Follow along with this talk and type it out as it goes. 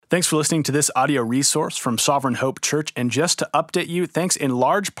Thanks for listening to this audio resource from Sovereign Hope Church. And just to update you, thanks in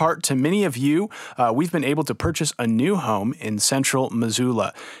large part to many of you, we've been able to purchase a new home in central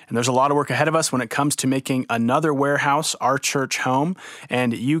Missoula. And there's a lot of work ahead of us when it comes to making another warehouse our church home.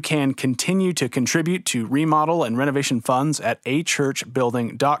 And you can continue to contribute to remodel and renovation funds at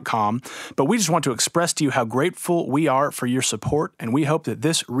achurchbuilding.com. But we just want to express to you how grateful we are for your support. And we hope that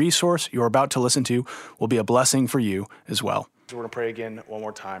this resource you're about to listen to will be a blessing for you as well. So we're going to pray again one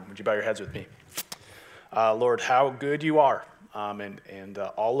more time. Would you bow your heads with me? Lord, how good you are. And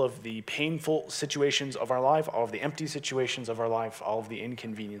all of the painful situations of our life, all of the empty situations of our life, all of the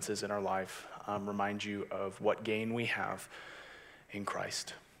inconveniences in our life remind you of what gain we have in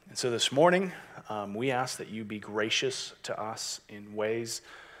Christ. And so this morning, we ask that you be gracious to us in ways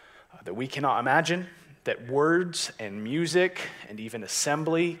that we cannot imagine, that words and music and even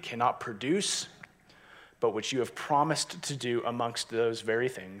assembly cannot produce, but which you have promised to do amongst those very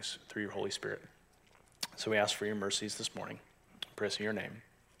things through your Holy Spirit. So we ask for your mercies this morning. Praise in your name.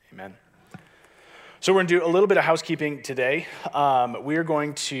 Amen. So we're going to do a little bit of housekeeping today. We are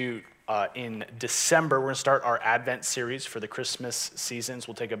going to, in December, we're going to start our Advent series for the Christmas seasons.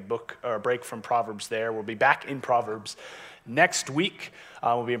 We'll take a break from Proverbs there. We'll be back in Proverbs next week.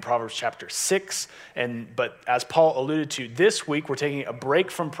 We'll be in Proverbs chapter 6. But as Paul alluded to, this week we're taking a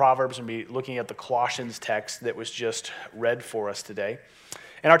break from Proverbs and be looking at the Colossians text that was just read for us today.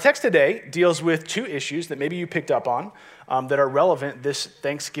 And our text today deals with two issues that maybe you picked up on that are relevant this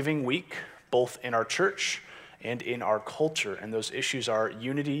Thanksgiving week, both in our church and in our culture. And those issues are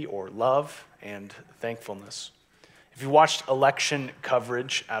unity or love and thankfulness. If you watched election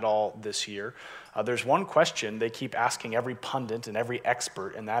coverage at all this year, there's one question they keep asking every pundit and every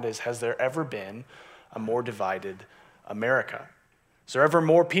expert, and that is, has there ever been a more divided America? Is there ever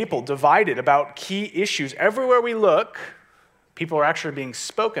more people divided about key issues? Everywhere we look, people are actually being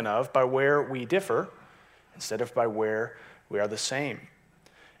spoken of by where we differ instead of by where we are the same.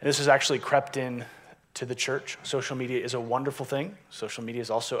 And this has actually crept in to the church. Social media is a wonderful thing. Social media is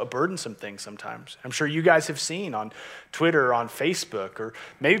also a burdensome thing sometimes. I'm sure you guys have seen on Twitter, on Facebook, or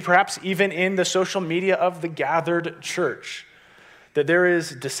maybe perhaps even in the social media of the gathered church, that there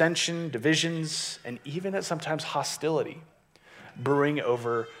is dissension, divisions, and even sometimes hostility brewing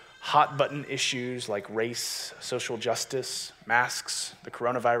over hot button issues like race, social justice, masks, the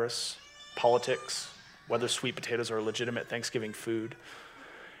coronavirus, politics, whether sweet potatoes are legitimate Thanksgiving food.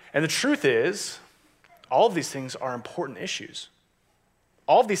 And the truth is, all of these things are important issues.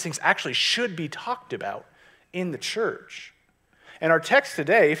 All of these things actually should be talked about in the church. And our text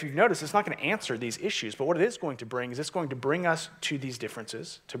today, if you've noticed, it's not going to answer these issues, but what it is going to bring is it's going to bring us to these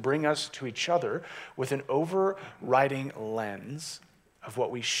differences, to bring us to each other with an overriding lens of what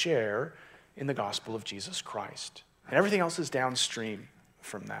we share in the gospel of Jesus Christ. And everything else is downstream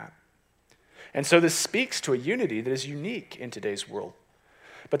from that. And so this speaks to a unity that is unique in today's world.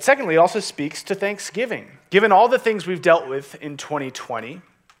 But secondly, it also speaks to Thanksgiving. Given all the things we've dealt with in 2020,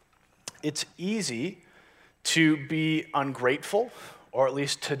 it's easy to be ungrateful, or at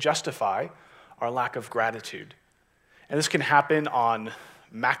least to justify our lack of gratitude. And this can happen on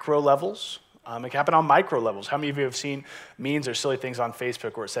macro levels. It can happen on micro levels. How many of you have seen memes or silly things on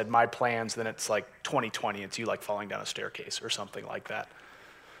Facebook where it said, my plans, then it's like 2020, it's you like falling down a staircase or something like that.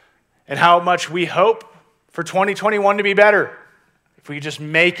 And how much we hope for 2021 to be better. If we could just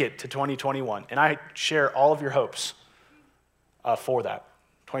make it to 2021. And I share all of your hopes for that.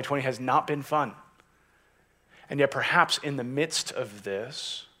 2020 has not been fun. And yet perhaps in the midst of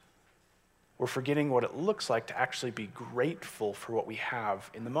this, we're forgetting what it looks like to actually be grateful for what we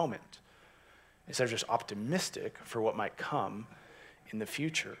have in the moment, instead of just optimistic for what might come in the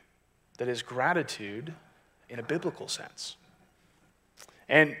future. That is gratitude in a biblical sense.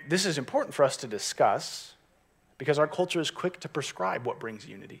 And this is important for us to discuss because our culture is quick to prescribe what brings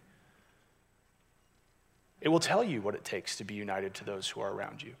unity. It will tell you what it takes to be united to those who are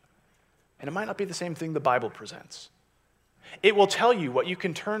around you. And it might not be the same thing the Bible presents. It will tell you what you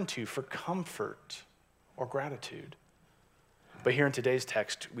can turn to for comfort or gratitude. But here in today's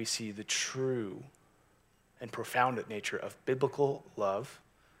text, we see the true and profound nature of biblical love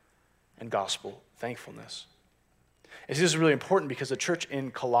and gospel thankfulness. And this is really important because the church in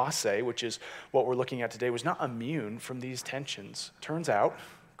Colossae, which is what we're looking at today, was not immune from these tensions. Turns out,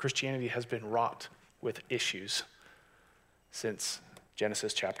 Christianity has been wrought with issues since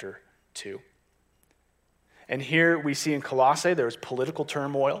Genesis chapter 2. And here we see in Colossae, there was political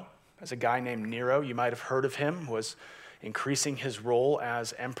turmoil. As a guy named Nero, you might have heard of him, was increasing his role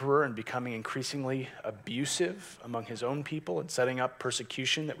as emperor and becoming increasingly abusive among his own people and setting up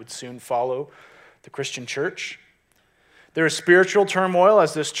persecution that would soon follow the Christian church. There is spiritual turmoil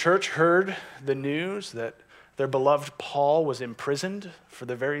as this church heard the news that their beloved Paul was imprisoned for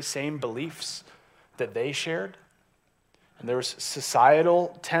the very same beliefs that they shared. And there was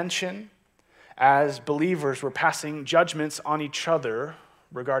societal tension as believers were passing judgments on each other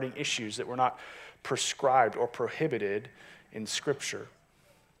regarding issues that were not prescribed or prohibited in Scripture.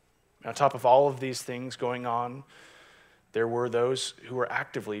 On top of all of these things going on, there were those who were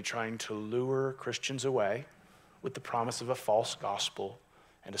actively trying to lure Christians away with the promise of a false gospel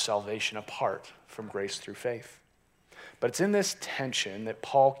and a salvation apart from grace through faith. But it's in this tension that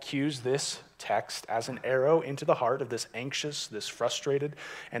Paul cues this text as an arrow into the heart of this anxious, this frustrated,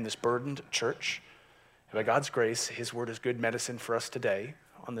 and this burdened church. And by God's grace, his word is good medicine for us today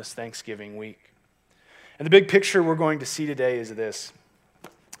on this Thanksgiving week. And the big picture we're going to see today is this,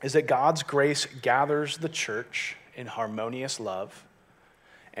 is that God's grace gathers the church in harmonious love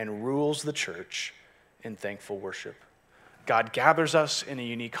and rules the church in thankful worship. God gathers us in a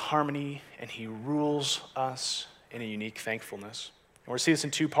unique harmony, and he rules us in a unique thankfulness. And we're going to see this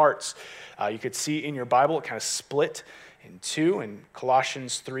in two parts. You could see in your Bible, it kind of split in two. In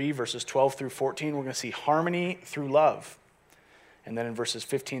Colossians 3, verses 12 through 14, we're going to see harmony through love. And then in verses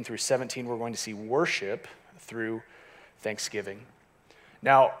 15 through 17, we're going to see worship through thanksgiving.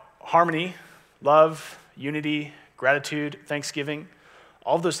 Now, harmony, love, unity, gratitude, thanksgiving,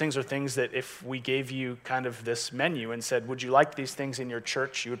 all of those things are things that if we gave you kind of this menu and said, would you like these things in your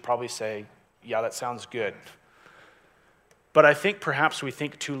church? You would probably say, yeah, that sounds good. But I think perhaps we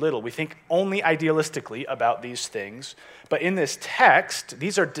think too little. We think only idealistically about these things. But in this text,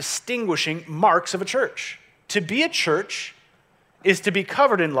 these are distinguishing marks of a church. To be a church is to be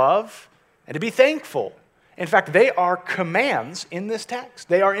covered in love and to be thankful. In fact, they are commands in this text.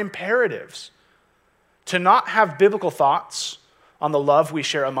 They are imperatives. To not have biblical thoughts on the love we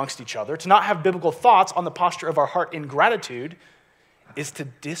share amongst each other, to not have biblical thoughts on the posture of our heart in gratitude, is to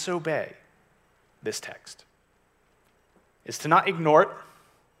disobey this text. It's to not ignore it.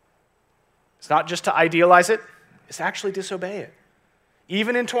 It's not just to idealize it. It's to actually disobey it.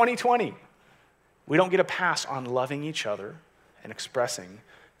 Even in 2020, we don't get a pass on loving each other and expressing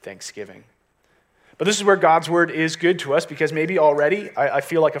thanksgiving. But this is where God's word is good to us, because maybe already I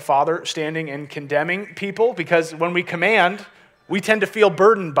feel like a father standing and condemning people, because when we command, we tend to feel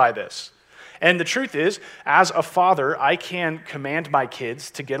burdened by this. And the truth is, as a father, I can command my kids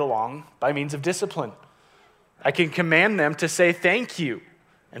to get along by means of discipline. I can command them to say thank you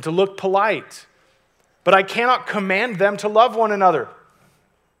and to look polite. But I cannot command them to love one another.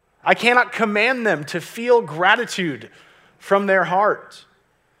 I cannot command them to feel gratitude from their heart.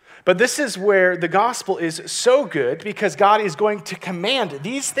 But this is where the gospel is so good, because God is going to command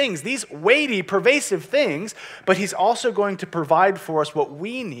these things, these weighty, pervasive things, but he's also going to provide for us what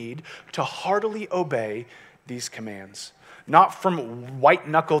we need to heartily obey these commands. Not from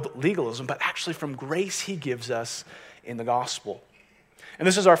white-knuckled legalism, but actually from grace he gives us in the gospel. And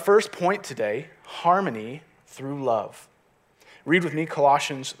this is our first point today, harmony through love. Read with me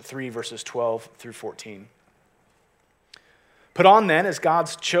Colossians 3, verses 12 through 14. Put on then, as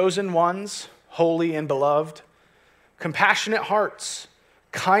God's chosen ones, holy and beloved, compassionate hearts,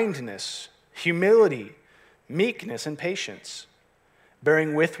 kindness, humility, meekness, and patience,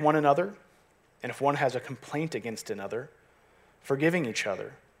 bearing with one another, and if one has a complaint against another, forgiving each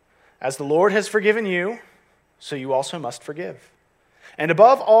other. As the Lord has forgiven you, so you also must forgive. And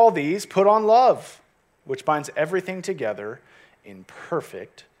above all these, put on love, which binds everything together in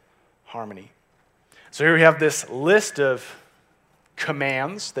perfect harmony. So here we have this list of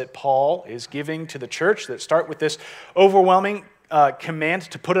commands that Paul is giving to the church that start with this overwhelming command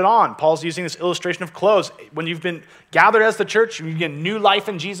to put it on. Paul's using this illustration of clothes. When you've been gathered as the church, you begin new life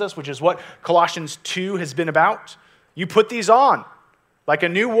in Jesus, which is what Colossians 2 has been about. You put these on like a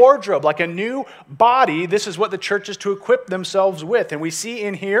new wardrobe, like a new body. This is what the church is to equip themselves with. And we see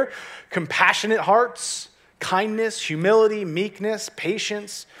in here compassionate hearts, kindness, humility, meekness,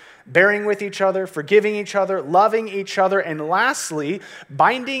 patience, bearing with each other, forgiving each other, loving each other, and lastly,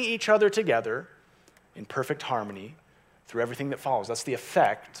 binding each other together in perfect harmony through everything that follows. That's the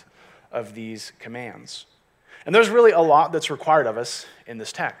effect of these commands. And there's really a lot that's required of us in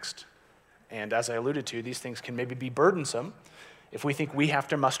this text. And as I alluded to, these things can maybe be burdensome if we think we have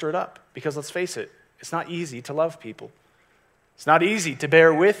to muster it up. Because let's face it, it's not easy to love people. It's not easy to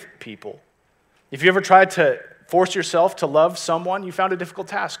bear with people. If you ever tried to force yourself to love someone, you found a difficult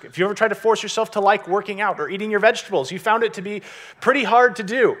task. If you ever tried to force yourself to like working out or eating your vegetables, you found it to be pretty hard to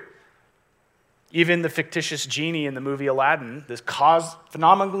do. Even the fictitious genie in the movie Aladdin, this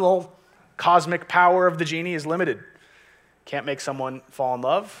phenomenal cosmic power of the genie is limited. Can't make someone fall in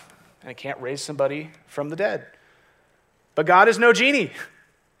love, and it can't raise somebody from the dead. But God is no genie,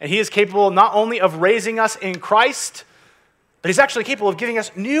 and he is capable not only of raising us in Christ, but he's actually capable of giving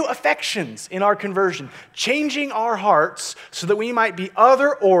us new affections in our conversion, changing our hearts so that we might be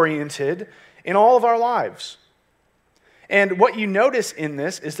other-oriented in all of our lives. And what you notice in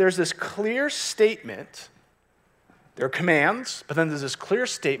this is there's this clear statement. There are commands, but then there's this clear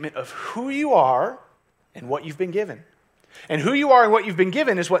statement of who you are and what you've been given. And who you are and what you've been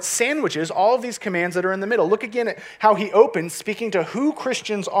given is what sandwiches all of these commands that are in the middle. Look again at how he opens, speaking to who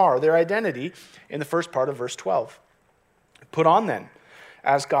Christians are, their identity, in the first part of verse 12. Put on then,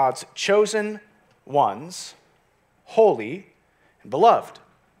 as God's chosen ones, holy and beloved.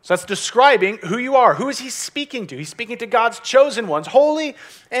 So that's describing who you are. Who is he speaking to? He's speaking to God's chosen ones, holy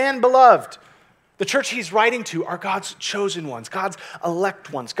and beloved. The church he's writing to are God's chosen ones, God's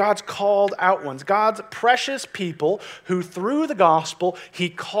elect ones, God's called out ones, God's precious people who through the gospel he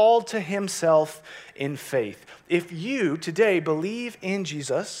called to himself in faith. If you today believe in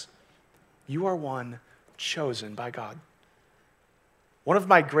Jesus, you are one chosen by God. One of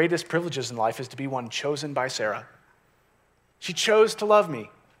my greatest privileges in life is to be one chosen by Sarah. She chose to love me.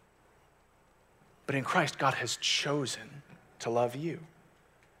 But in Christ, God has chosen to love you.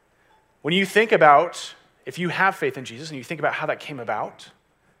 When you think about, if you have faith in Jesus and you think about how that came about,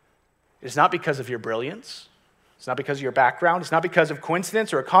 it's not because of your brilliance. It's not because of your background. It's not because of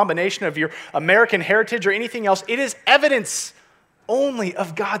coincidence or a combination of your American heritage or anything else. It is evidence only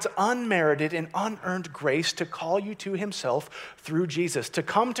of God's unmerited and unearned grace to call you to himself through Jesus. To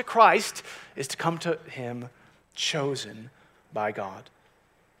come to Christ is to come to him chosen by God.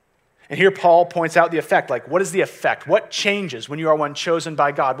 And here Paul points out the effect. Like, what is the effect? What changes when you are one chosen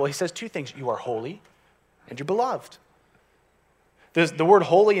by God? Well, he says two things. You are holy and you're beloved. The word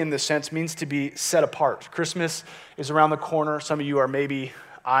holy in this sense means to be set apart. Christmas is around the corner. Some of you are maybe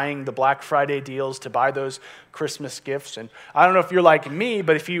eyeing the Black Friday deals to buy those Christmas gifts. And I don't know if you're like me,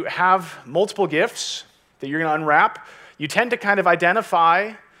 but if you have multiple gifts that you're going to unwrap, you tend to kind of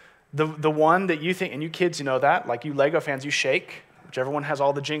identify the one that you think, and you kids, you know that, like you Lego fans, you shake. Whichever one has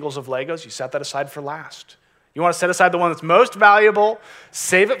all the jingles of Legos, you set that aside for last. You want to set aside the one that's most valuable,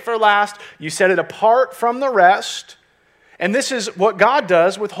 save it for last. You set it apart from the rest. And this is what God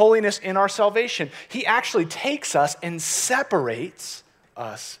does with holiness in our salvation. He actually takes us and separates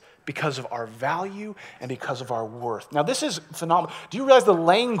us because of our value and because of our worth. Now, this is phenomenal. Do you realize the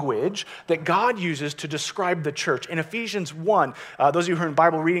language that God uses to describe the church? In Ephesians 1, those of you who are in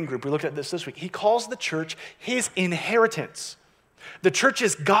Bible reading group, we looked at this week. He calls the church his inheritance. The church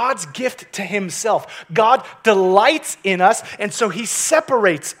is God's gift to himself. God delights in us, and so he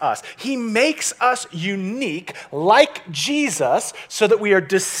separates us. He makes us unique, like Jesus, so that we are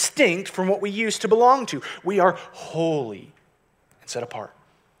distinct from what we used to belong to. We are holy and set apart.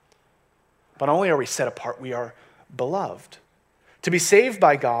 But not only are we set apart, we are beloved. To be saved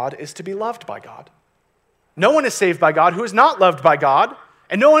by God is to be loved by God. No one is saved by God who is not loved by God.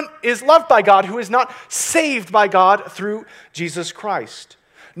 And no one is loved by God who is not saved by God through Jesus Christ.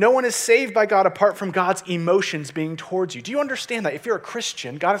 No one is saved by God apart from God's emotions being towards you. Do you understand that? If you're a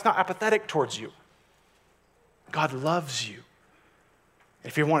Christian, God is not apathetic towards you. God loves you.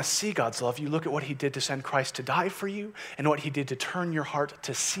 If you want to see God's love, you look at what he did to send Christ to die for you and what he did to turn your heart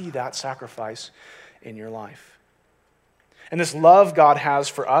to see that sacrifice in your life. And this love God has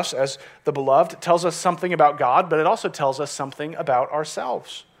for us as the beloved tells us something about God, but it also tells us something about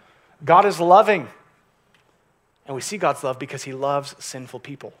ourselves. God is loving. And we see God's love because he loves sinful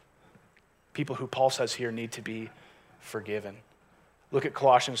people. People who Paul says here need to be forgiven. Look at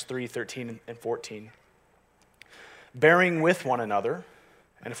Colossians 3:13 and 14. Bearing with one another,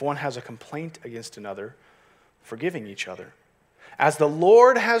 and if one has a complaint against another, forgiving each other. As the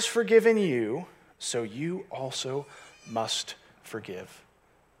Lord has forgiven you, so you also must forgive.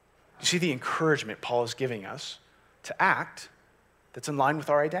 You see the encouragement Paul is giving us to act that's in line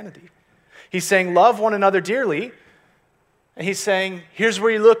with our identity. He's saying, love one another dearly. And he's saying, here's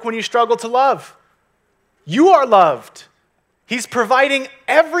where you look when you struggle to love. You are loved. He's providing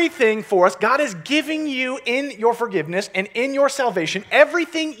everything for us. God is giving you in your forgiveness and in your salvation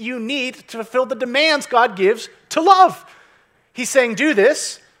everything you need to fulfill the demands God gives to love. He's saying, do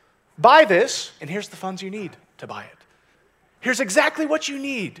this, buy this, and here's the funds you need to buy it. Here's exactly what you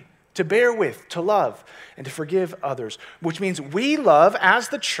need to bear with, to love, and to forgive others, which means we love as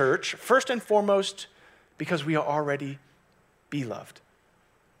the church, first and foremost, because we are already beloved.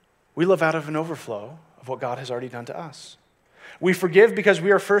 We love out of an overflow of what God has already done to us. We forgive because we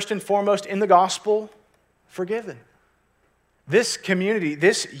are first and foremost in the gospel forgiven. This community,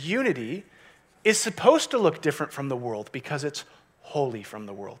 this unity, is supposed to look different from the world because it's holy from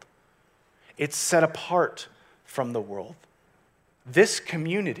the world. It's set apart from the world. This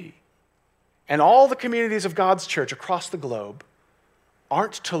community and all the communities of God's church across the globe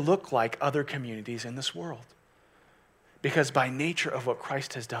aren't to look like other communities in this world. Because by nature of what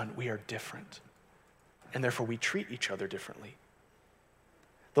Christ has done, we are different. And therefore we treat each other differently.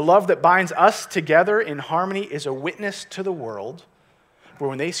 The love that binds us together in harmony is a witness to the world, where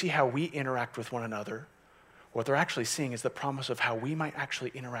when they see how we interact with one another, what they're actually seeing is the promise of how we might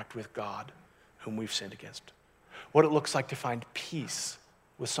actually interact with God, whom we've sinned against. What it looks like to find peace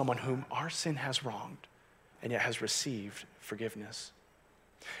with someone whom our sin has wronged and yet has received forgiveness.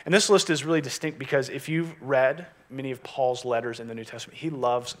 And this list is really distinct because if you've read many of Paul's letters in the New Testament, he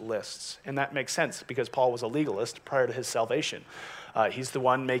loves lists. And that makes sense because Paul was a legalist prior to his salvation. He's the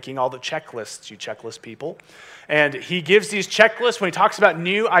one making all the checklists, you checklist people. And he gives these checklists when he talks about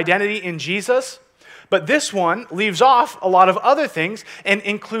new identity in Jesus. But this one leaves off a lot of other things and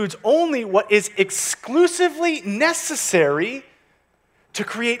includes only what is exclusively necessary to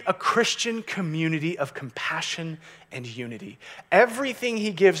create a Christian community of compassion and unity. Everything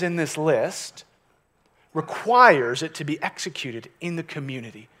he gives in this list requires it to be executed in the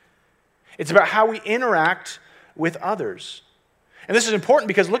community. It's about how we interact with others. And this is important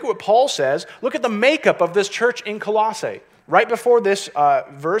because look at what Paul says. Look at the makeup of this church in Colossae. Right before this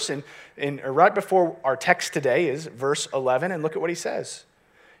verse, right before our text today is verse 11, and look at what he says.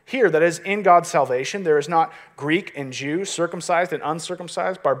 Here, that is, in God's salvation, there is not Greek and Jew, circumcised and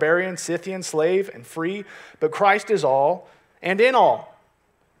uncircumcised, barbarian, Scythian, slave and free, but Christ is all and in all.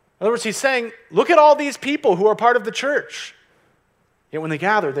 In other words, he's saying, look at all these people who are part of the church. Yet when they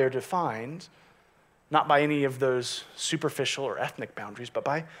gather, they're defined not by any of those superficial or ethnic boundaries, but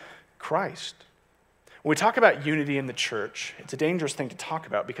by Christ. When we talk about unity in the church, it's a dangerous thing to talk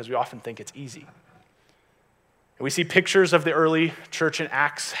about because we often think it's easy. We see pictures of the early church in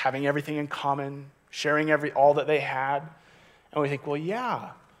Acts having everything in common, sharing all that they had. And we think, well,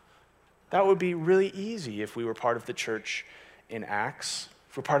 yeah, that would be really easy if we were part of the church in Acts,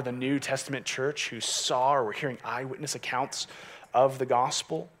 if we're part of the New Testament church who saw or were hearing eyewitness accounts of the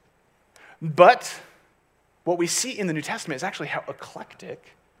gospel. But what we see in the New Testament is actually how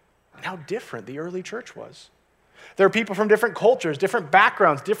eclectic and how different the early church was. There are people from different cultures, different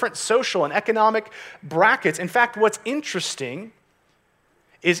backgrounds, different social and economic brackets. In fact, what's interesting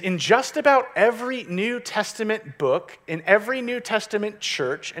is in just about every New Testament book, in every New Testament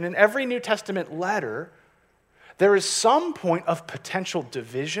church, and in every New Testament letter, there is some point of potential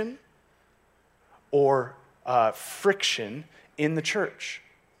division or friction in the church.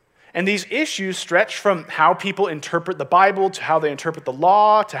 And these issues stretch from how people interpret the Bible to how they interpret the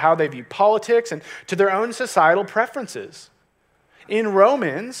law to how they view politics and to their own societal preferences. In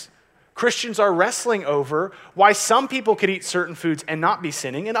Romans, Christians are wrestling over why some people could eat certain foods and not be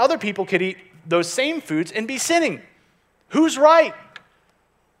sinning, and other people could eat those same foods and be sinning. Who's right?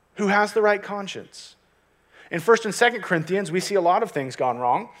 Who has the right conscience? In 1 and 2 Corinthians, we see a lot of things gone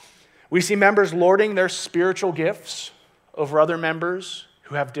wrong. We see members lording their spiritual gifts over other members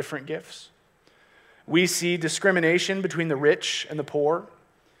who have different gifts. We see discrimination between the rich and the poor.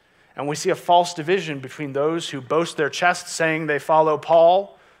 And we see a false division between those who boast their chest saying they follow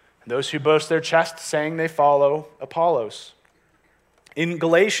Paul and those who boast their chest saying they follow Apollos. In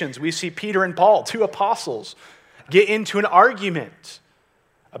Galatians, we see Peter and Paul, two apostles, get into an argument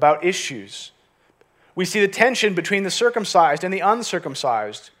about issues. We see the tension between the circumcised and the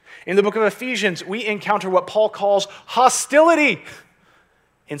uncircumcised. In the book of Ephesians, we encounter what Paul calls hostility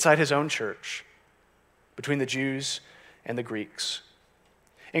inside his own church, between the Jews and the Greeks.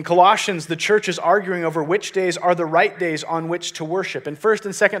 In Colossians, the church is arguing over which days are the right days on which to worship. In 1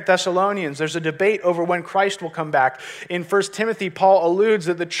 and 2 Thessalonians, there's a debate over when Christ will come back. In 1 Timothy, Paul alludes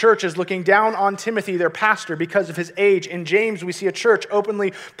that the church is looking down on Timothy, their pastor, because of his age. In James, we see a church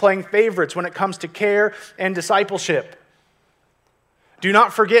openly playing favorites when it comes to care and discipleship. Do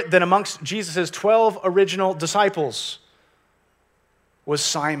not forget that amongst Jesus' 12 original disciples was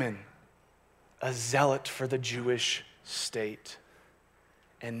Simon, a zealot for the Jewish state,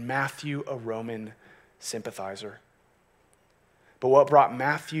 and Matthew, a Roman sympathizer. But what brought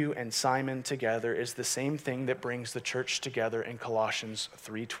Matthew and Simon together is the same thing that brings the church together in Colossians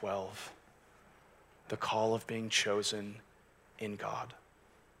 3:12, the call of being chosen in God,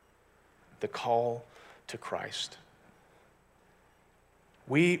 the call to Christ.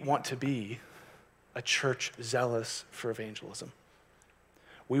 We want to be a church zealous for evangelism.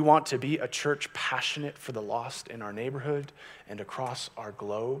 We want to be a church passionate for the lost in our neighborhood and across our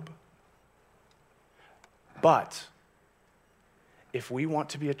globe. But if we want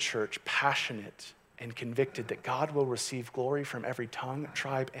to be a church passionate and convicted that God will receive glory from every tongue,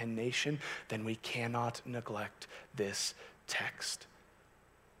 tribe, and nation, then we cannot neglect this text.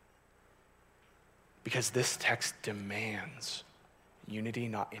 Because this text demands unity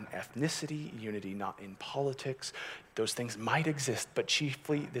not in ethnicity, unity not in politics. Those things might exist, but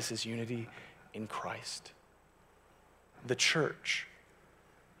chiefly this is unity in Christ. The church,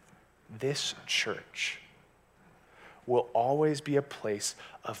 this church, will always be a place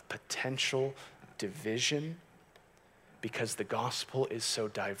of potential division because the gospel is so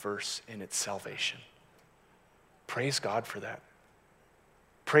diverse in its salvation. Praise God for that.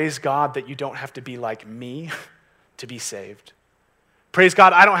 Praise God that you don't have to be like me to be saved. Praise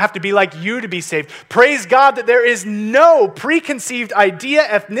God, I don't have to be like you to be saved. Praise God that there is no preconceived idea,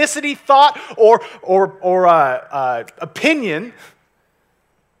 ethnicity, thought, or opinion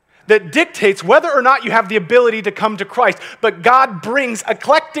that dictates whether or not you have the ability to come to Christ. But God brings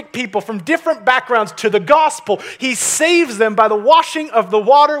eclectic people from different backgrounds to the gospel. He saves them by the washing of the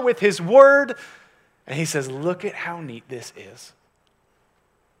water with his word. And he says, look at how neat this is.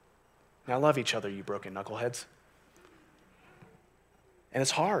 Now love each other, you broken knuckleheads. And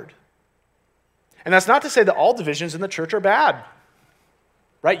it's hard. And that's not to say that all divisions in the church are bad.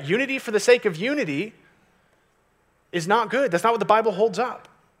 Right? Unity for the sake of unity is not good. That's not what the Bible holds up.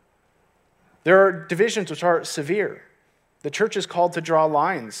 There are divisions which are severe. The church is called to draw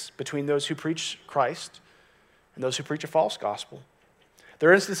lines between those who preach Christ and those who preach a false gospel. There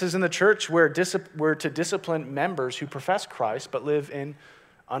are instances in the church where we're to discipline members who profess Christ but live in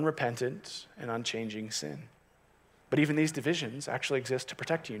unrepentant and unchanging sin. But even these divisions actually exist to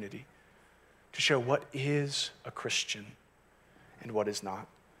protect unity, to show what is a Christian and what is not.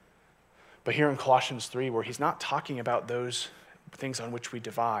 But here in Colossians 3, where he's not talking about those things on which we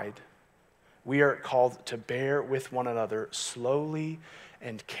divide, we are called to bear with one another slowly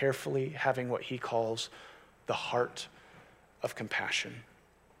and carefully, having what he calls the heart of compassion.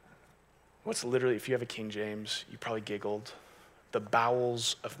 What's literally, if you have a King James, you probably giggled, the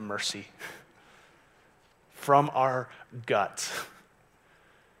bowels of mercy. From our gut,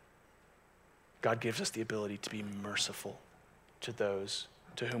 God gives us the ability to be merciful to those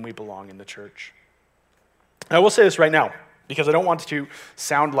to whom we belong in the church. And I will say this right now, because I don't want to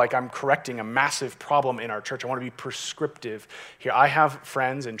sound like I'm correcting a massive problem in our church. I want to be prescriptive here. I have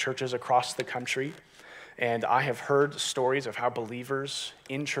friends in churches across the country, and I have heard stories of how believers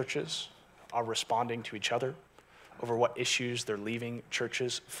in churches are responding to each other over what issues they're leaving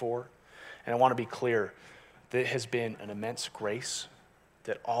churches for. And I want to be clear, that has been an immense grace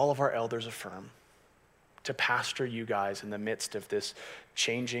that all of our elders affirm to pastor you guys in the midst of this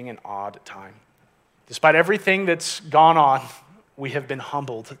changing and odd time. Despite everything that's gone on, we have been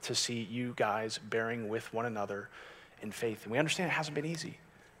humbled to see you guys bearing with one another in faith. And we understand it hasn't been easy.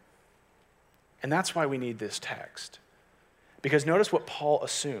 And that's why we need this text. Because notice what Paul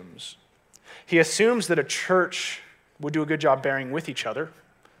assumes. He assumes that a church would do a good job bearing with each other.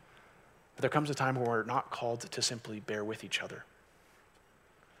 But there comes a time where we're not called to simply bear with each other.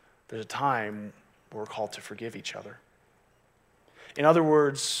 There's a time where we're called to forgive each other. In other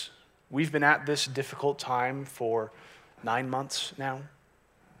words, we've been at this difficult time for 9 months now.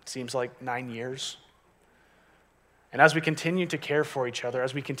 It seems like 9 years. And as we continue to care for each other,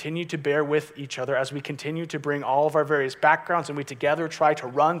 as we continue to bear with each other, as we continue to bring all of our various backgrounds and we together try to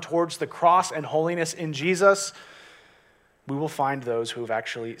run towards the cross and holiness in Jesus, we will find those who have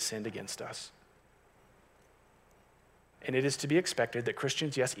actually sinned against us. And it is to be expected that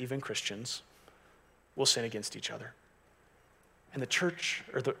Christians, yes, even Christians, will sin against each other. And the church,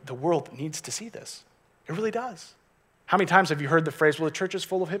 or the world, needs to see this. It really does. How many times have you heard the phrase, well, the church is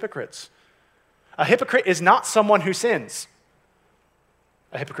full of hypocrites? A hypocrite is not someone who sins.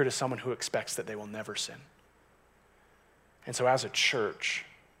 A hypocrite is someone who expects that they will never sin. And so as a church,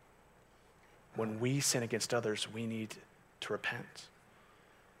 when we sin against others, we need to repent.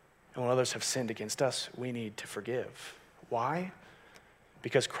 And when others have sinned against us, we need to forgive. Why?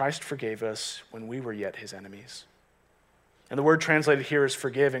 Because Christ forgave us when we were yet his enemies. And the word translated here as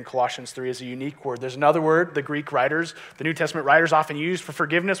forgive in Colossians 3 is a unique word. There's another word the Greek writers, the New Testament writers often use for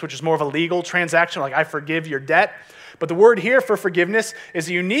forgiveness, which is more of a legal transaction, like I forgive your debt. But the word here for forgiveness is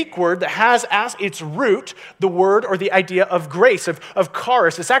a unique word that has as its root the word or the idea of grace, of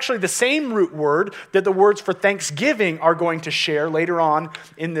charis. It's actually the same root word that the words for thanksgiving are going to share later on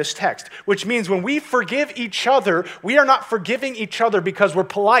in this text, which means when we forgive each other, we are not forgiving each other because we're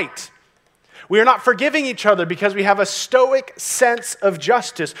polite. We are not forgiving each other because we have a stoic sense of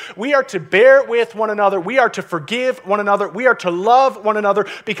justice. We are to bear with one another. We are to forgive one another. We are to love one another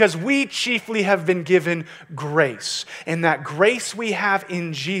because we chiefly have been given grace. And that grace we have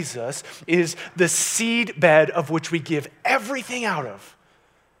in Jesus is the seed bed of which we give everything out of.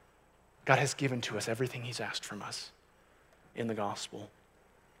 God has given to us everything he's asked from us in the gospel.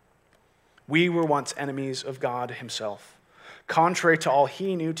 We were once enemies of God himself, contrary to all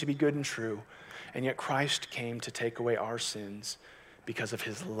he knew to be good and true, and yet Christ came to take away our sins because of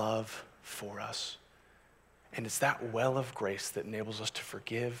his love for us. And it's that well of grace that enables us to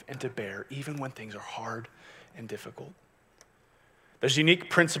forgive and to bear even when things are hard and difficult. There's a unique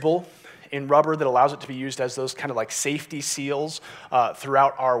principle in rubber that allows it to be used as those kind of like safety seals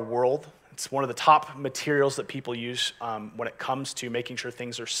throughout our world. It's one of the top materials that people use when it comes to making sure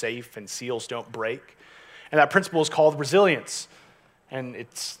things are safe and seals don't break. And that principle is called resilience. And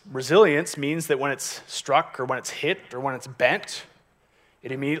resilience means that when it's struck or when it's hit or when it's bent,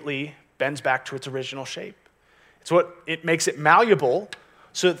 it immediately bends back to its original shape. It makes it malleable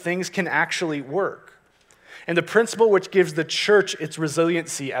so that things can actually work. And the principle which gives the church its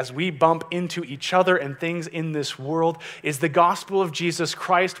resiliency as we bump into each other and things in this world is the gospel of Jesus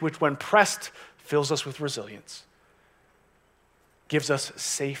Christ, which when pressed fills us with resilience. Gives us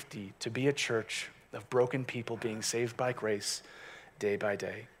safety to be a church of broken people being saved by grace day by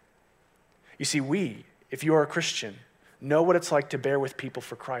day. You see, if you are a Christian, know what it's like to bear with people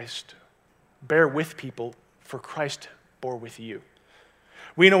for Christ. Bear with people for Christ bore with you.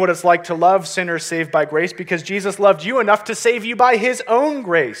 We know what it's like to love sinners saved by grace because Jesus loved you enough to save you by his own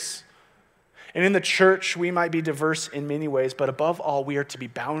grace. And in the church, we might be diverse in many ways, but above all, we are to be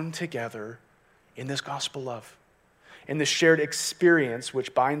bound together in this gospel love, in this shared experience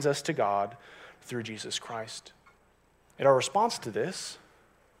which binds us to God through Jesus Christ. And our response to this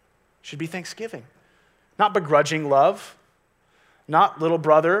should be thanksgiving, not begrudging love, not little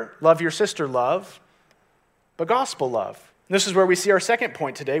brother, love your sister love, but gospel love. This is where we see our second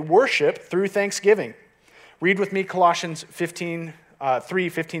point today, worship through thanksgiving. Read with me Colossians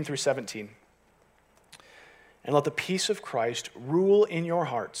 3:15 through 17. And let the peace of Christ rule in your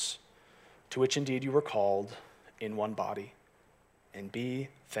hearts, to which indeed you were called in one body, and be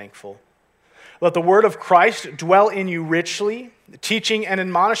thankful. Let the word of Christ dwell in you richly, teaching and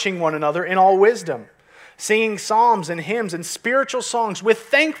admonishing one another in all wisdom, singing psalms and hymns and spiritual songs with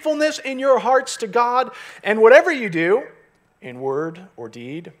thankfulness in your hearts to God, and whatever you do, in word or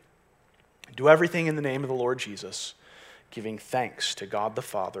deed, do everything in the name of the Lord Jesus, giving thanks to God the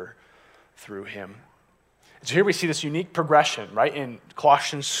Father through him. So here we see this unique progression, right? In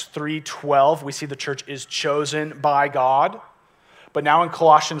Colossians 3:12, we see the church is chosen by God. But now in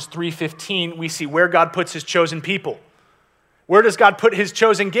Colossians 3:15, we see where God puts his chosen people. Where does God put his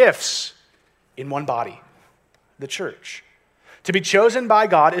chosen gifts? In one body, the church. To be chosen by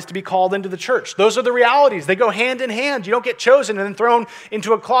God is to be called into the church. Those are the realities. They go hand in hand. You don't get chosen and then thrown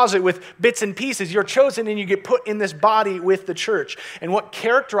into a closet with bits and pieces. You're chosen and you get put in this body with the church. And what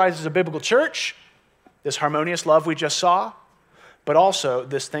characterizes a biblical church? This harmonious love we just saw, but also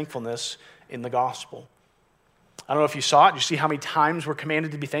this thankfulness in the gospel. I don't know if you saw it. Did you see how many times we're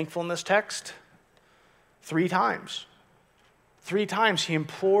commanded to be thankful in this text? 3 times. 3 times he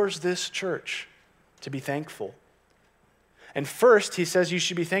implores this church to be thankful. And first, he says you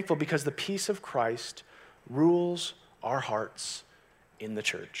should be thankful because the peace of Christ rules our hearts in the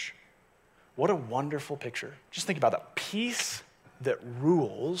church. What a wonderful picture. Just think about that. Peace that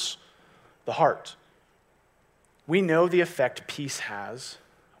rules the heart. We know the effect peace has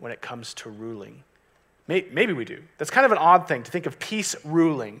when it comes to ruling. Maybe we do. That's kind of an odd thing to think of peace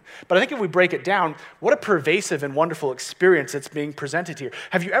ruling. But I think if we break it down, what a pervasive and wonderful experience that's being presented here.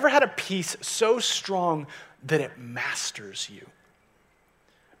 Have you ever had a peace so strong that it masters you?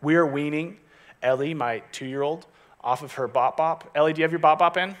 We are weaning Ellie, my 2-year-old, off of her Bop Bop. Ellie, do you have your Bop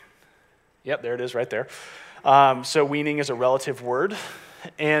Bop in? Yep, there it is right there. So weaning is a relative word.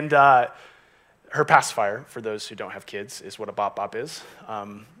 And her pacifier, for those who don't have kids, is what a Bop Bop is.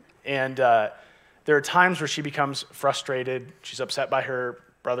 There are times where she becomes frustrated. She's upset by her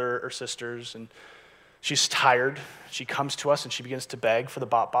brother or sisters, and she's tired. She comes to us and she begins to beg for the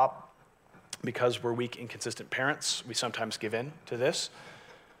Bop Bop. Because we're weak, inconsistent parents, we sometimes give in to this.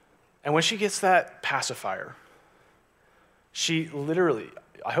 And when she gets that pacifier, she literally,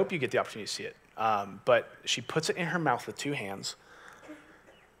 I hope you get the opportunity to see it, but she puts it in her mouth with 2 hands,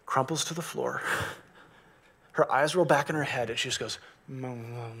 crumples to the floor. Her eyes roll back in her head, and she just goes,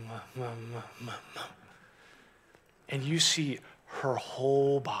 mum, mum, mum, mum, mum. And you see her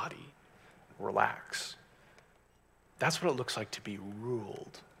whole body relax. That's what it looks like to be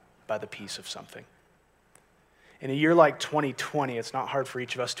ruled by the peace of something. In a year like 2020, it's not hard for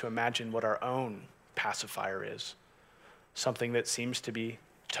each of us to imagine what our own pacifier is. Something that seems to be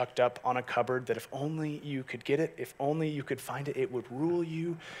tucked up on a cupboard that if only you could get it, if only you could find it, it would rule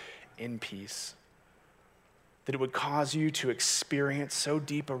you in peace. That it would cause you to experience so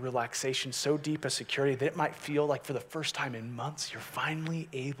deep a relaxation, so deep a security, that it might feel like for the first time in months, you're finally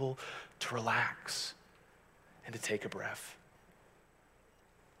able to relax and to take a breath.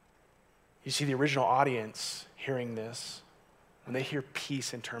 You see, the original audience hearing this, when they hear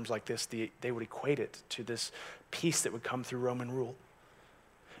peace in terms like this, they would equate it to this peace that would come through Roman rule.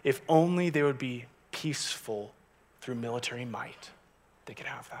 If only they would be peaceful through military might, they could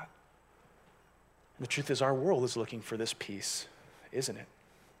have that. And the truth is, our world is looking for this peace, isn't it?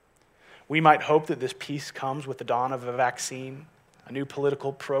 We might hope that this peace comes with the dawn of a vaccine, a new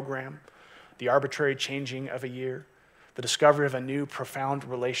political program, the arbitrary changing of a year, the discovery of a new profound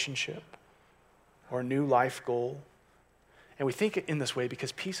relationship, or a new life goal. And we think in this way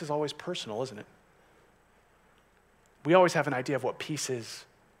because peace is always personal, isn't it? We always have an idea of what peace is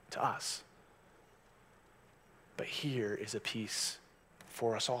to us. But here is a peace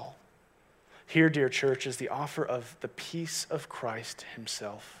for us all. Here, dear church, is the offer of the peace of Christ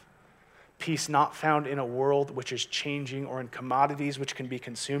himself. Peace not found in a world which is changing or in commodities which can be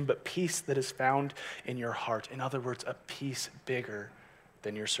consumed, but peace that is found in your heart. In other words, a peace bigger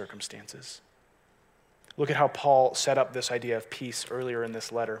than your circumstances. Look at how Paul set up this idea of peace earlier in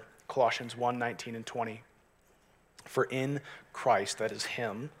this letter, Colossians 1:19 and 20. For in Christ, that is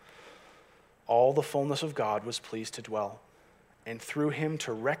him, all the fullness of God was pleased to dwell, and through him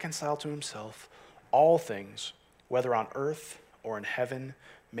to reconcile to himself all things, whether on earth or in heaven,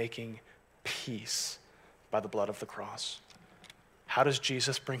 making peace by the blood of the cross. How does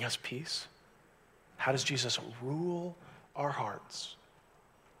Jesus bring us peace? How does Jesus rule our hearts?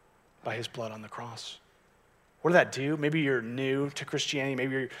 By his blood on the cross. What did that do? Maybe you're new to Christianity.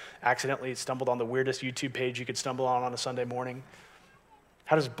 Maybe you accidentally stumbled on the weirdest YouTube page you could stumble on a Sunday morning.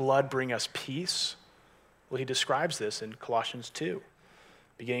 How does blood bring us peace? Well, he describes this in Colossians 2,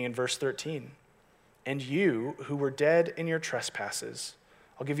 beginning in verse 13. And you who were dead in your trespasses,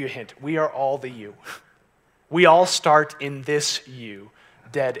 I'll give you a hint. We are all the you. We all start in this you,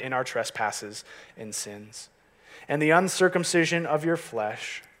 dead in our trespasses and sins. And the uncircumcision of your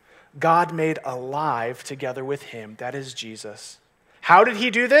flesh, God made alive together with him, that is Jesus. How did he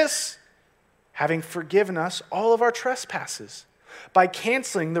do this? Having forgiven us all of our trespasses, by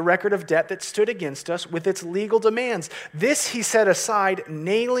canceling the record of debt that stood against us with its legal demands. This he set aside,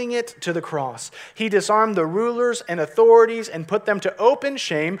 nailing it to the cross. He disarmed the rulers and authorities and put them to open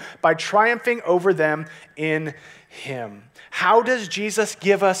shame by triumphing over them in him. How does Jesus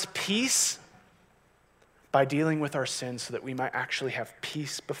give us peace? By dealing with our sins so that we might actually have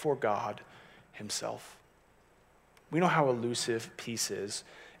peace before God himself. We know how elusive peace is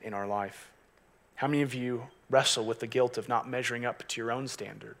in our life. How many of you wrestle with the guilt of not measuring up to your own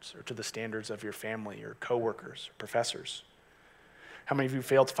standards or to the standards of your family or coworkers or professors? How many of you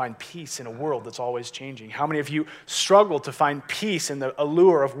fail to find peace in a world that's always changing? How many of you struggle to find peace in the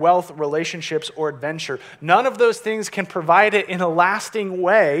allure of wealth, relationships, or adventure? None of those things can provide it in a lasting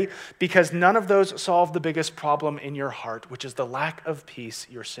way because none of those solve the biggest problem in your heart, which is the lack of peace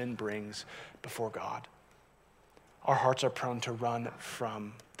your sin brings before God. Our hearts are prone to run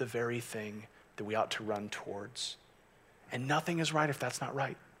from the very thing that we ought to run towards. And nothing is right if that's not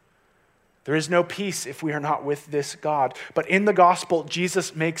right. There is no peace if we are not with this God. But in the gospel,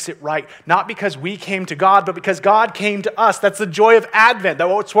 Jesus makes it right. Not because we came to God, but because God came to us. That's the joy of Advent.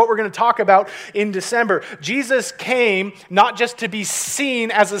 That's what we're going to talk about in December. Jesus came not just to be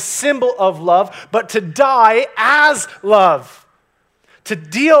seen as a symbol of love, but to die as love. To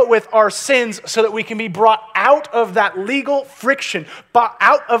deal with our sins so that we can be brought out of that legal friction, brought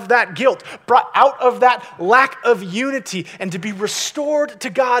out of that guilt, brought out of that lack of unity, and to be restored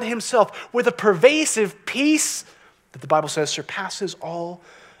to God himself with a pervasive peace that the Bible says surpasses all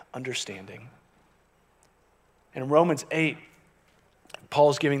understanding. And in Romans 8,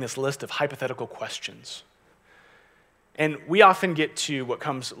 Paul's giving this list of hypothetical questions. And we often get to what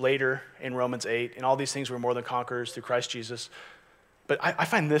comes later in Romans 8, and all these things we're more than conquerors through Christ Jesus. But I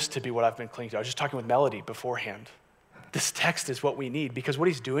find this to be what I've been clinging to. I was just talking with Melody beforehand. This text is what we need because what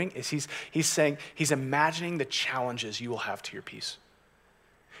he's doing is he's saying, he's imagining the challenges you will have to your peace.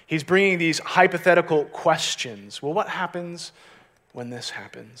 He's bringing these hypothetical questions. Well, what happens when this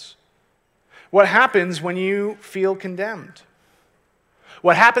happens? What happens when you feel condemned?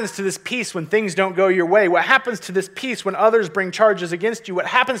 What happens to this peace when things don't go your way? What happens to this peace when others bring charges against you? What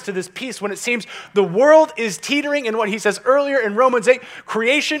happens to this peace when it seems the world is teetering? And what he says earlier in Romans 8,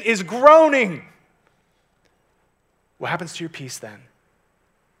 creation is groaning. What happens to your peace then?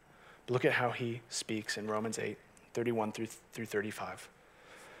 Look at how he speaks in Romans 8, 31 through 35.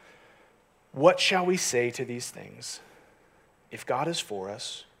 What shall we say to these things? If God is for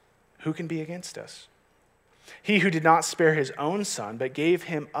us, who can be against us? He who did not spare his own son, but gave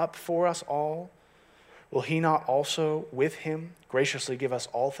him up for us all, will he not also with him graciously give us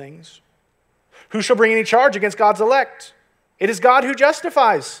all things? Who shall bring any charge against God's elect? It is God who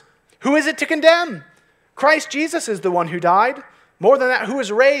justifies. Who is it to condemn? Christ Jesus is the one who died. More than that, who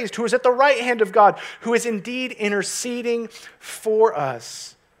is raised, who is at the right hand of God, who is indeed interceding for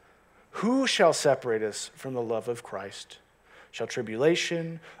us. Who shall separate us from the love of Christ? Shall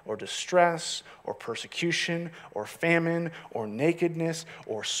tribulation or distress or persecution or famine or nakedness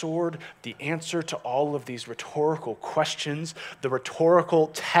or sword? The answer to all of these rhetorical questions, the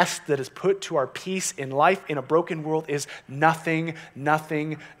rhetorical test that is put to our peace in life in a broken world is nothing,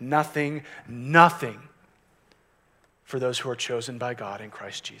 nothing, nothing, nothing for those who are chosen by God in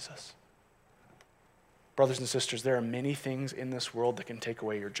Christ Jesus. Brothers and sisters, there are many things in this world that can take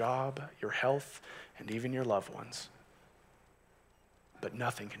away your job, your health, and even your loved ones. But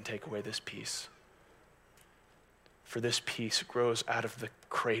nothing can take away this peace. For this peace grows out of the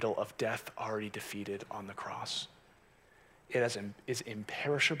cradle of death already defeated on the cross. It is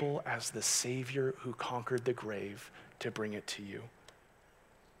imperishable as the Savior who conquered the grave to bring it to you.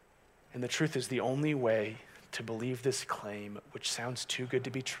 And the truth is, the only way to believe this claim, which sounds too good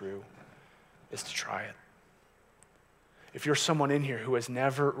to be true, is to try it. If you're someone in here who has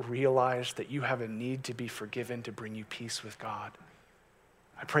never realized that you have a need to be forgiven to bring you peace with God,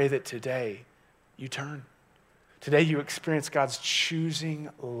 I pray that today you turn. Today you experience God's choosing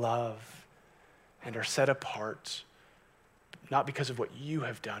love and are set apart, not because of what you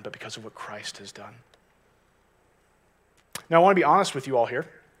have done, but because of what Christ has done. Now, I want to be honest with you all here.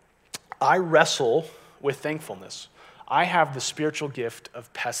 I wrestle with thankfulness. I have the spiritual gift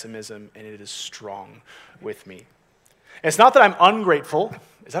of pessimism, and it is strong with me. And it's not that I'm ungrateful.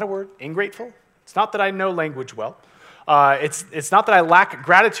 Is that a word? Ingrateful? It's not that I know language well. It's not that I lack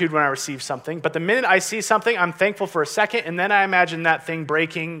gratitude when I receive something, but the minute I see something, I'm thankful for a second, and then I imagine that thing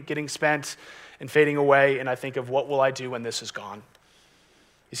breaking, getting spent, and fading away, and I think of what will I do when this is gone.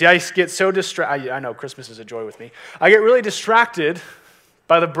 You see, I get so distracted. I know Christmas is a joy with me. I get really distracted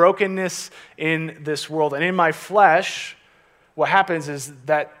by the brokenness in this world, and in my flesh, what happens is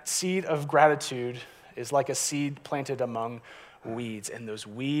that seed of gratitude is like a seed planted among weeds, and those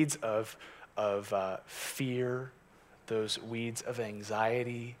weeds of fear, those weeds of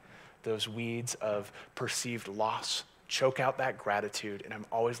anxiety, those weeds of perceived loss choke out that gratitude, and I'm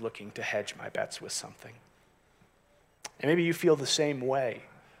always looking to hedge my bets with something. And maybe you feel the same way,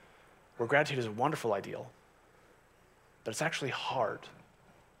 where gratitude is a wonderful ideal, but it's actually hard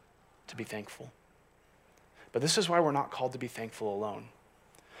to be thankful. But this is why we're not called to be thankful alone.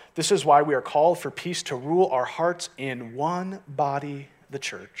 This is why we are called for peace to rule our hearts in one body, the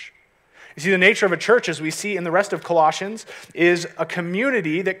church. You see, the nature of a church, as we see in the rest of Colossians, is a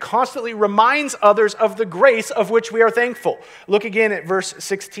community that constantly reminds others of the grace of which we are thankful. Look again at verse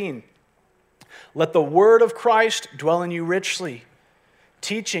 16. Let the word of Christ dwell in you richly,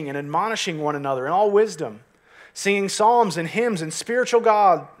 teaching and admonishing one another in all wisdom, singing psalms and hymns and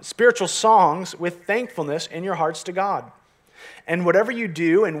spiritual songs with thankfulness in your hearts to God. And whatever you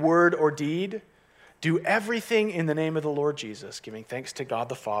do in word or deed, do everything in the name of the Lord Jesus, giving thanks to God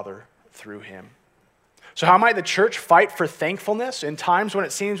the Father through him. So how might the church fight for thankfulness in times when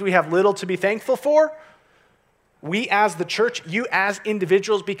it seems we have little to be thankful for? We as the church, you as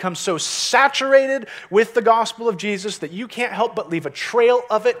individuals, become so saturated with the gospel of Jesus that you can't help but leave a trail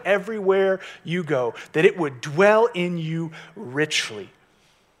of it everywhere you go, that it would dwell in you richly.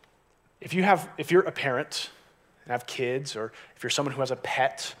 If you're a parent and have kids, or if you're someone who has a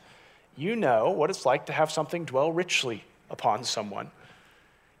pet, you know what it's like to have something dwell richly upon someone.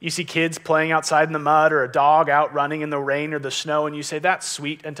 You see kids playing outside in the mud, or a dog out running in the rain or the snow, and you say, that's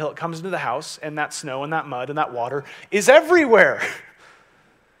sweet, until it comes into the house, and that snow and that mud and that water is everywhere.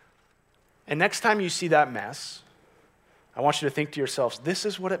 And next time you see that mess, I want you to think to yourselves, this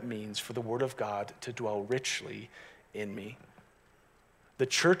is what it means for the word of God to dwell richly in me. The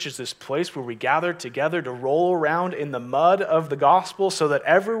church is this place where we gather together to roll around in the mud of the gospel so that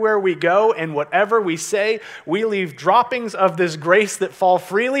everywhere we go and whatever we say, we leave droppings of this grace that fall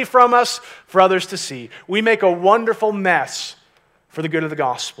freely from us for others to see. We make a wonderful mess for the good of the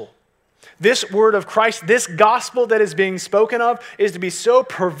gospel. This word of Christ, this gospel that is being spoken of, is to be so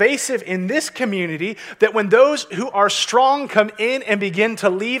pervasive in this community that when those who are strong come in and begin to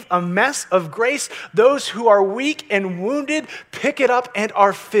leave a mess of grace, those who are weak and wounded pick it up and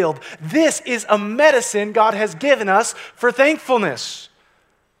are filled. This is a medicine God has given us for thankfulness.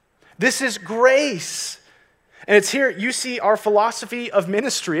 This is grace. And it's here you see our philosophy of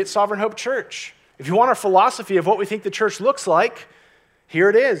ministry at Sovereign Hope Church. If you want our philosophy of what we think the church looks like, here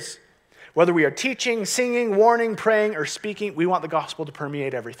it is. Whether we are teaching, singing, warning, praying, or speaking, we want the gospel to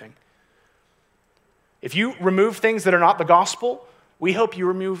permeate everything. If you remove things that are not the gospel, we hope you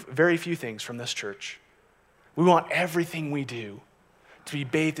remove very few things from this church. We want everything we do to be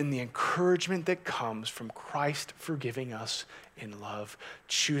bathed in the encouragement that comes from Christ forgiving us in love,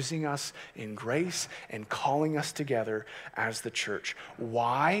 choosing us in grace, and calling us together as the church.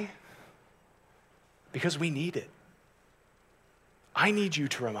 Why? Because we need it. I need you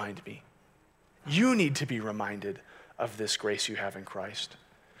to remind me. You need to be reminded of this grace you have in Christ.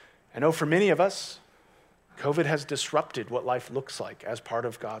 I know for many of us, COVID has disrupted what life looks like as part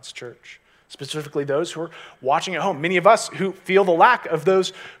of God's church, specifically those who are watching at home. Many of us who feel the lack of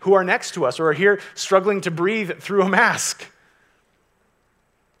those who are next to us or are here struggling to breathe through a mask.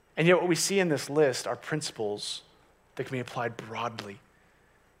 And yet what we see in this list are principles that can be applied broadly.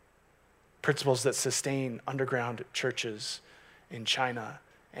 Principles that sustain underground churches in China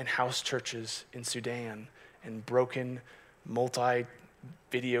and house churches in Sudan and broken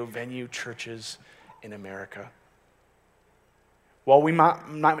multi-video venue churches in America. While we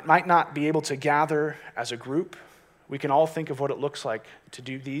might not be able to gather as a group, we can all think of what it looks like to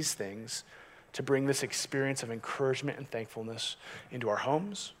do these things, to bring this experience of encouragement and thankfulness into our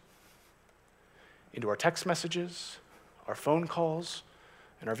homes, into our text messages, our phone calls,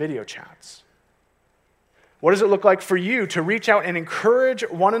 and our video chats. What does it look like for you to reach out and encourage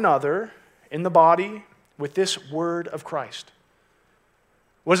one another in the body with this word of Christ?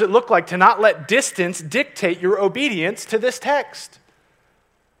 What does it look like to not let distance dictate your obedience to this text,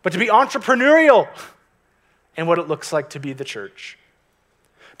 but to be entrepreneurial in what it looks like to be the church?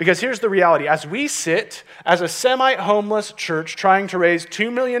 Because here's the reality. As we sit as a semi-homeless church trying to raise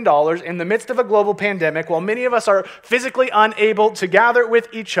 $2 million in the midst of a global pandemic, while many of us are physically unable to gather with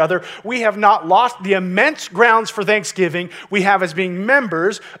each other, we have not lost the immense grounds for thanksgiving we have as being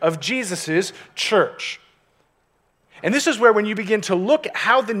members of Jesus' church. And this is where when you begin to look at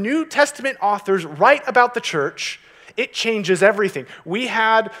how the New Testament authors write about the church, it changes everything. We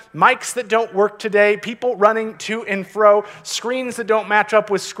had mics that don't work today, people running to and fro, screens that don't match up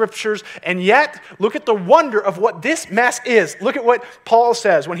with scriptures, and yet, look at the wonder of what this mess is. Look at what Paul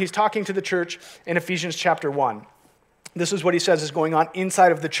says when he's talking to the church in Ephesians chapter 1. This is what he says is going on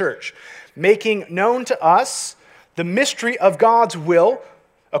inside of the church. Making known to us the mystery of God's will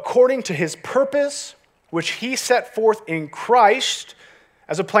according to his purpose, which he set forth in Christ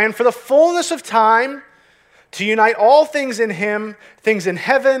as a plan for the fullness of time, to unite all things in him, things in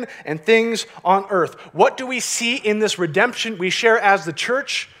heaven and things on earth. What do we see in this redemption we share as the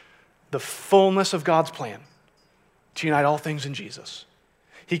church? The fullness of God's plan to unite all things in Jesus.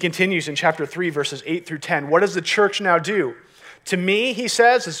 He continues in chapter 3, verses 8 through 10. What does the church now do? To me, he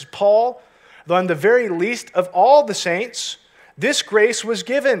says, this is Paul, though I'm the very least of all the saints, this grace was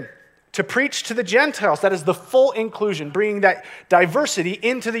given to preach to the Gentiles. That is the full inclusion, bringing that diversity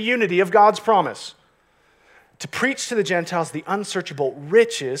into the unity of God's promise. To preach to the Gentiles the unsearchable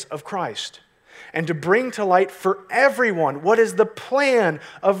riches of Christ, and to bring to light for everyone what is the plan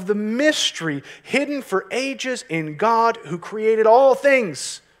of the mystery hidden for ages in God who created all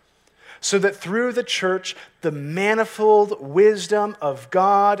things, so that through the church the manifold wisdom of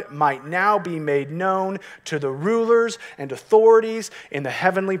God might now be made known to the rulers and authorities in the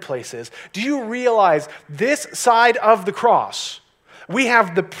heavenly places. Do you realize this side of the cross, we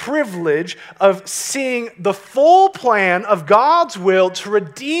have the privilege of seeing the full plan of God's will to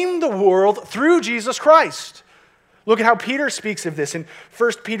redeem the world through Jesus Christ? Look at how Peter speaks of this in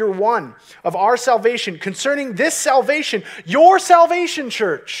 1 Peter 1, of our salvation, concerning this salvation, your salvation,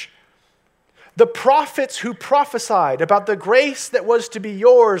 church. The prophets who prophesied about the grace that was to be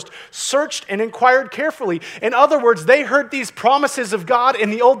yours searched and inquired carefully. In other words, they heard these promises of God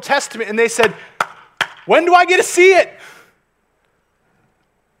in the Old Testament and they said, when do I get to see it?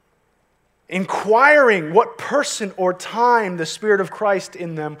 Inquiring what person or time the Spirit of Christ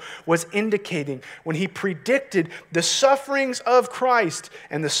in them was indicating when he predicted the sufferings of Christ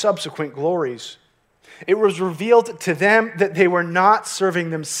and the subsequent glories. It was revealed to them that they were not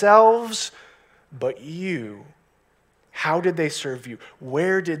serving themselves, but you. How did they serve you?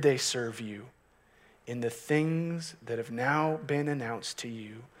 Where did they serve you? In the things that have now been announced to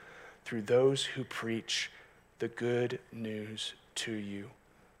you through those who preach the good news to you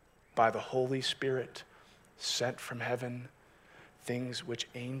by the Holy Spirit sent from heaven, things which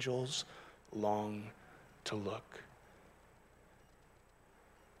angels long to look.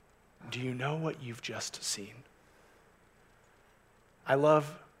 Do you know what you've just seen? I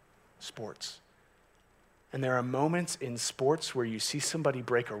love sports. And there are moments in sports where you see somebody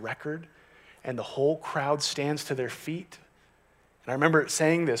break a record and the whole crowd stands to their feet. And I remember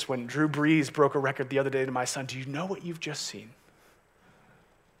saying this when Drew Brees broke a record the other day to my son. Do you know what you've just seen?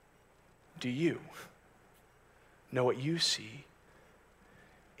 Do you know what you see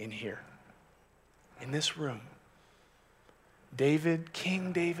in here, in this room? David,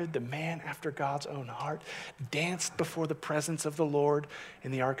 King David, the man after God's own heart, danced before the presence of the Lord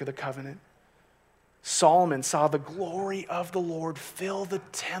in the Ark of the Covenant. Solomon saw the glory of the Lord fill the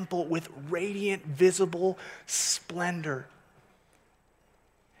temple with radiant, visible splendor.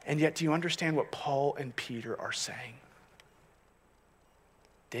 And yet, do you understand what Paul and Peter are saying?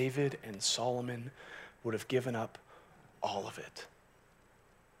 David and Solomon would have given up all of it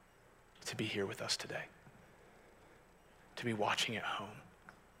to be here with us today, to be watching at home,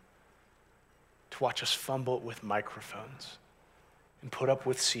 to watch us fumble with microphones and put up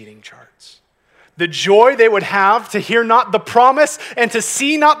with seating charts. The joy they would have to hear not the promise and to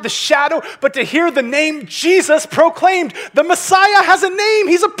see not the shadow, but to hear the name Jesus proclaimed. The Messiah has a name.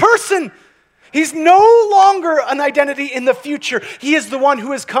 He's a person. He's no longer an identity in the future. He is the one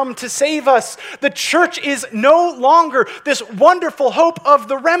who has come to save us. The church is no longer this wonderful hope of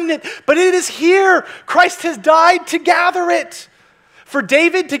the remnant, but it is here. Christ has died to gather it. For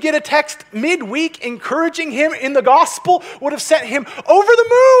David to get a text midweek encouraging him in the gospel would have sent him over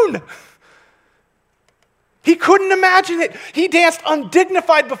the moon. He couldn't imagine it. He danced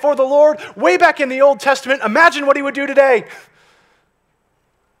undignified before the Lord way back in the Old Testament. Imagine what he would do today.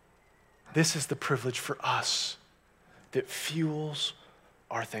 This is the privilege for us that fuels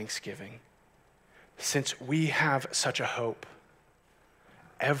our thanksgiving. Since we have such a hope,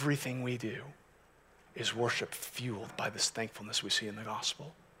 everything we do is worship fueled by this thankfulness we see in the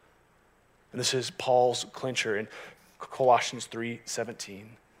gospel. And this is Paul's clincher in Colossians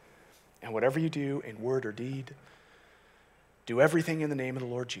 3:17. And whatever you do in word or deed, do everything in the name of the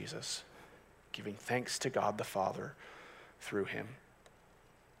Lord Jesus, giving thanks to God the Father through him.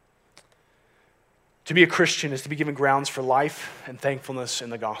 To be a Christian is to be given grounds for life and thankfulness in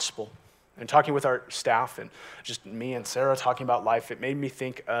the gospel. And talking with our staff and just me and Sarah talking about life, it made me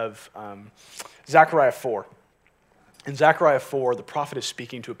think of Zechariah 4. In Zechariah 4, the prophet is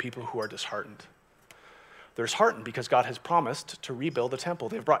speaking to a people who are disheartened. They're disheartened because God has promised to rebuild the temple.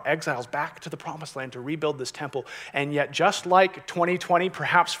 They've brought exiles back to the promised land to rebuild this temple. And yet, just like 2020,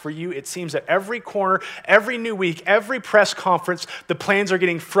 perhaps for you, it seems that every corner, every new week, every press conference, the plans are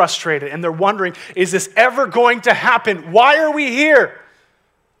getting frustrated. And they're wondering, is this ever going to happen? Why are we here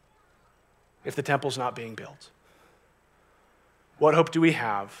if the temple's not being built? What hope do we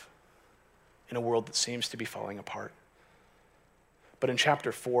have in a world that seems to be falling apart? But in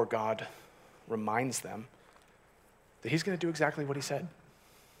chapter 4, God reminds them that he's going to do exactly what he said.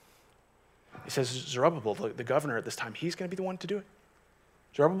 He says, Zerubbabel, the governor at this time, he's going to be the one to do it.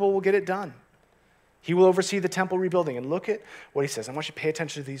 Zerubbabel will get it done. He will oversee the temple rebuilding. And look at what he says. I want you to pay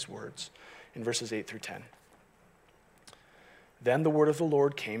attention to these words in verses 8 through 10. Then the word of the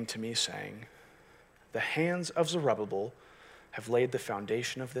Lord came to me, saying, the hands of Zerubbabel have laid the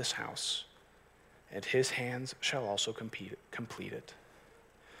foundation of this house, and his hands shall also complete it.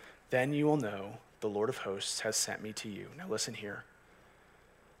 Then you will know the Lord of hosts has sent me to you. Now listen here.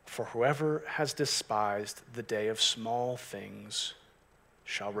 For whoever has despised the day of small things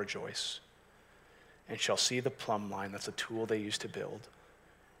shall rejoice and shall see the plumb line, that's a tool they used to build,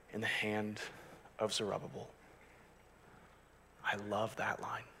 in the hand of Zerubbabel. I love that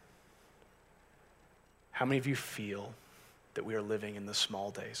line. How many of you feel that we are living in the small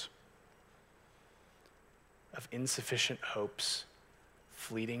days of insufficient hopes,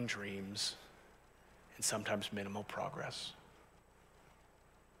 fleeting dreams, and sometimes minimal progress?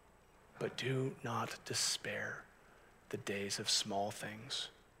 But do not despair the days of small things,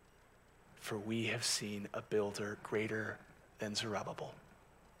 for we have seen a builder greater than Zerubbabel.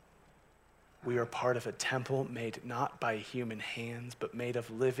 We are part of a temple made not by human hands, but made of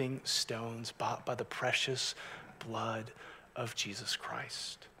living stones bought by the precious blood of Jesus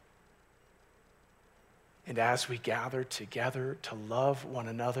Christ. And as we gather together to love one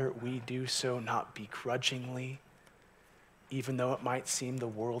another, we do so not begrudgingly, even though it might seem the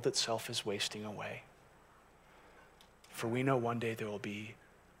world itself is wasting away. For we know one day there will be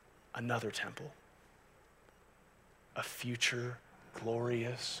another temple, a future,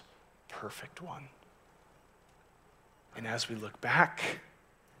 glorious, perfect one. And as we look back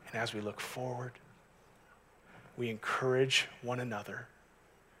and as we look forward, we encourage one another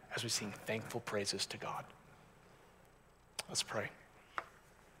as we sing thankful praises to God. Let's pray.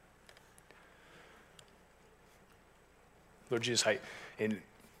 Lord Jesus, in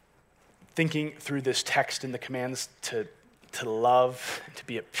thinking through this text and the commands to love, and to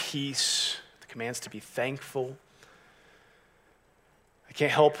be at peace, the commands to be thankful, I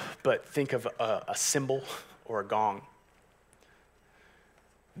can't help but think of a cymbal or a gong.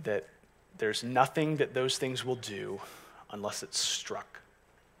 That there's nothing that those things will do unless it's struck.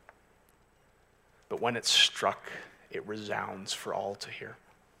 But when it's struck, it resounds for all to hear.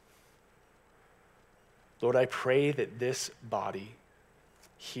 Lord, I pray that this body,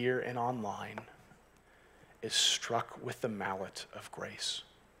 here and online, is struck with the mallet of grace.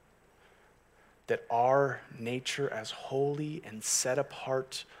 That our nature as holy and set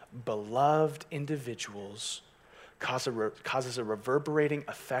apart, beloved individuals causes a reverberating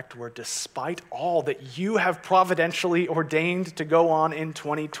effect where despite all that you have providentially ordained to go on in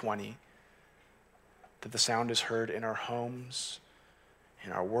 2020, that the sound is heard in our homes,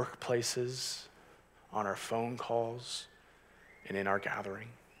 in our workplaces, on our phone calls, and in our gathering.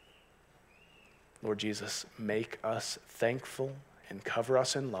 Lord Jesus, make us thankful and cover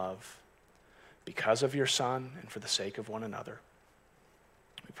us in love because of your Son and for the sake of one another.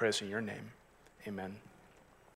 We pray this in your name. Amen.